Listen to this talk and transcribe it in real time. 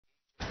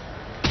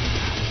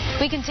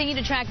We continue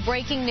to track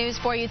breaking news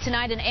for you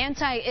tonight. An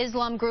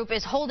anti-Islam group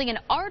is holding an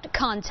art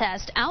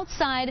contest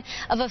outside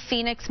of a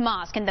Phoenix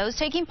mosque. And those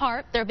taking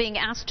part, they're being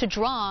asked to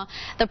draw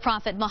the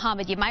Prophet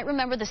Muhammad. You might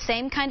remember the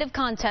same kind of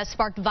contest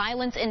sparked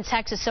violence in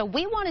Texas. So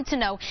we wanted to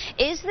know,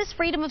 is this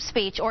freedom of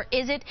speech or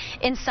is it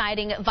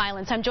inciting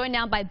violence? I'm joined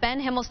now by Ben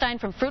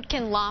Himmelstein from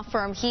Fruitkin Law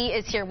Firm. He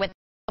is here with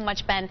so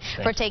much, Ben,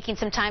 for taking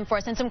some time for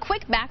us. And some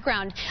quick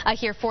background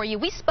here for you.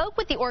 We spoke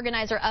with the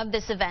organizer of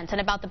this event and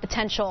about the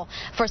potential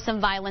for some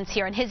violence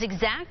here. And his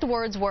exact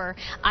words were,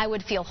 "I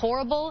would feel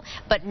horrible,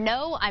 but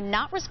no, I'm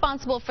not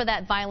responsible for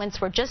that violence.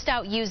 We're just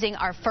out using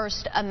our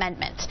First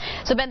Amendment."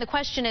 So, Ben, the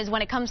question is,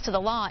 when it comes to the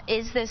law,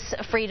 is this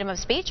freedom of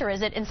speech or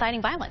is it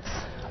inciting violence?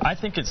 I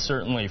think it's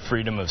certainly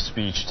freedom of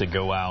speech to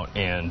go out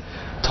and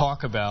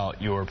talk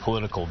about your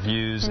political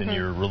views and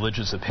your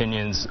religious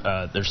opinions.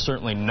 There's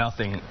certainly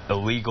nothing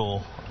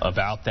illegal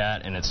about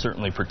that, and it's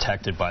certainly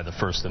protected by the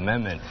First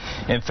Amendment.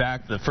 In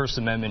fact, the First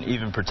Amendment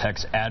even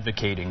protects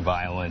advocating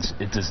violence.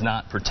 It does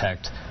not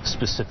protect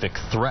specific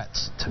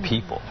threats to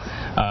people.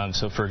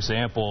 So, for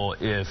example,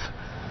 if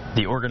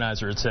the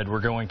organizer had said,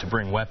 we're going to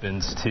bring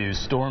weapons to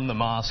storm the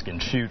mosque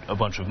and shoot a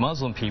bunch of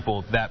Muslim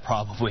people, that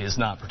probably is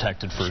not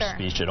protected first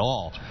speech at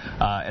all.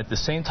 At the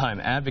same time,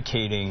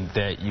 advocating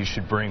that you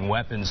should bring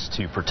weapons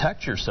to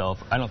protect yourself,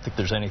 I don't think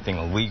there's anything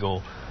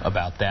illegal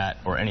about that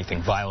or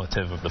anything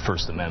violative of the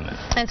First Amendment.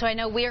 And so I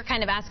know we're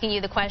kind of asking you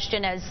the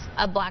question as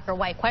a black or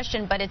white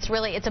question, but it's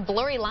a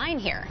blurry line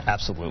here.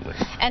 Absolutely.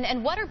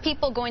 And what are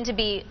people going to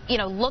be,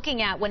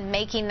 looking at when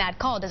making that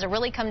call? Does it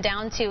really come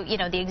down to,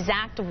 the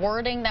exact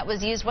wording that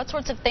was used? What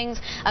sorts of things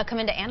come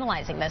into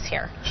analyzing this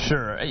here?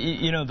 Sure.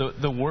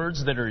 The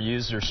words that are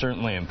used are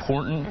certainly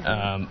important.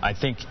 I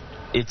think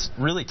it's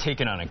really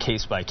taken on a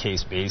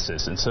case-by-case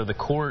basis. And so the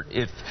court,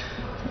 if,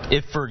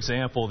 for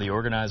example, the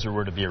organizer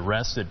were to be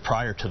arrested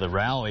prior to the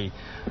rally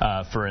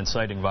for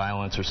inciting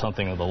violence or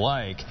something of the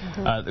like,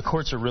 the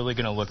courts are really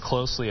going to look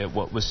closely at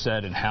what was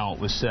said and how it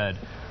was said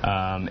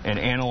and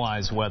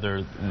analyze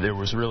whether there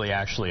was really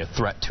actually a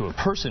threat to a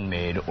person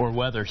made or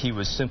whether he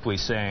was simply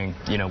saying,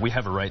 we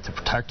have a right to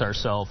protect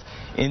ourselves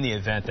in the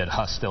event that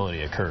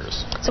hostility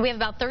occurs. So we have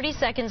about 30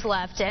 seconds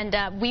left, and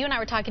you and I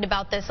were talking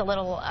about this a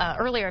little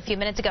earlier, a few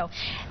minutes ago.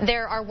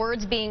 There are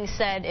words being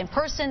said in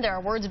person, there are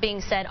words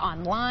being said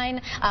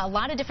online, a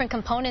lot of different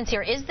components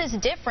here. Is this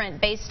different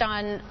based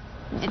on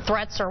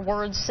threats or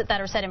words that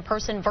are said in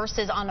person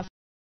versus on a phone,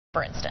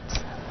 for instance?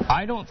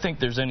 I don't think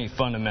there's any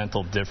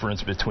fundamental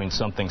difference between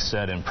something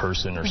said in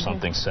person or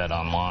something said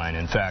online.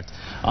 In fact,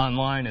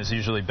 online is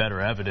usually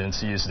better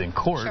evidence used in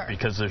court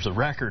because there's a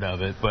record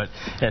of it, but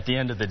at the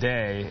end of the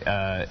day,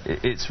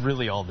 it's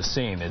really all the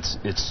same.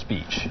 It's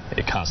speech.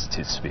 It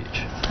constitutes speech.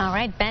 All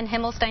right, Ben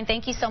Himmelstein,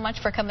 thank you so much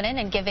for coming in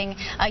and giving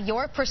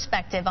your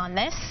perspective on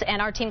this,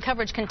 and our team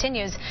coverage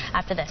continues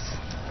after this.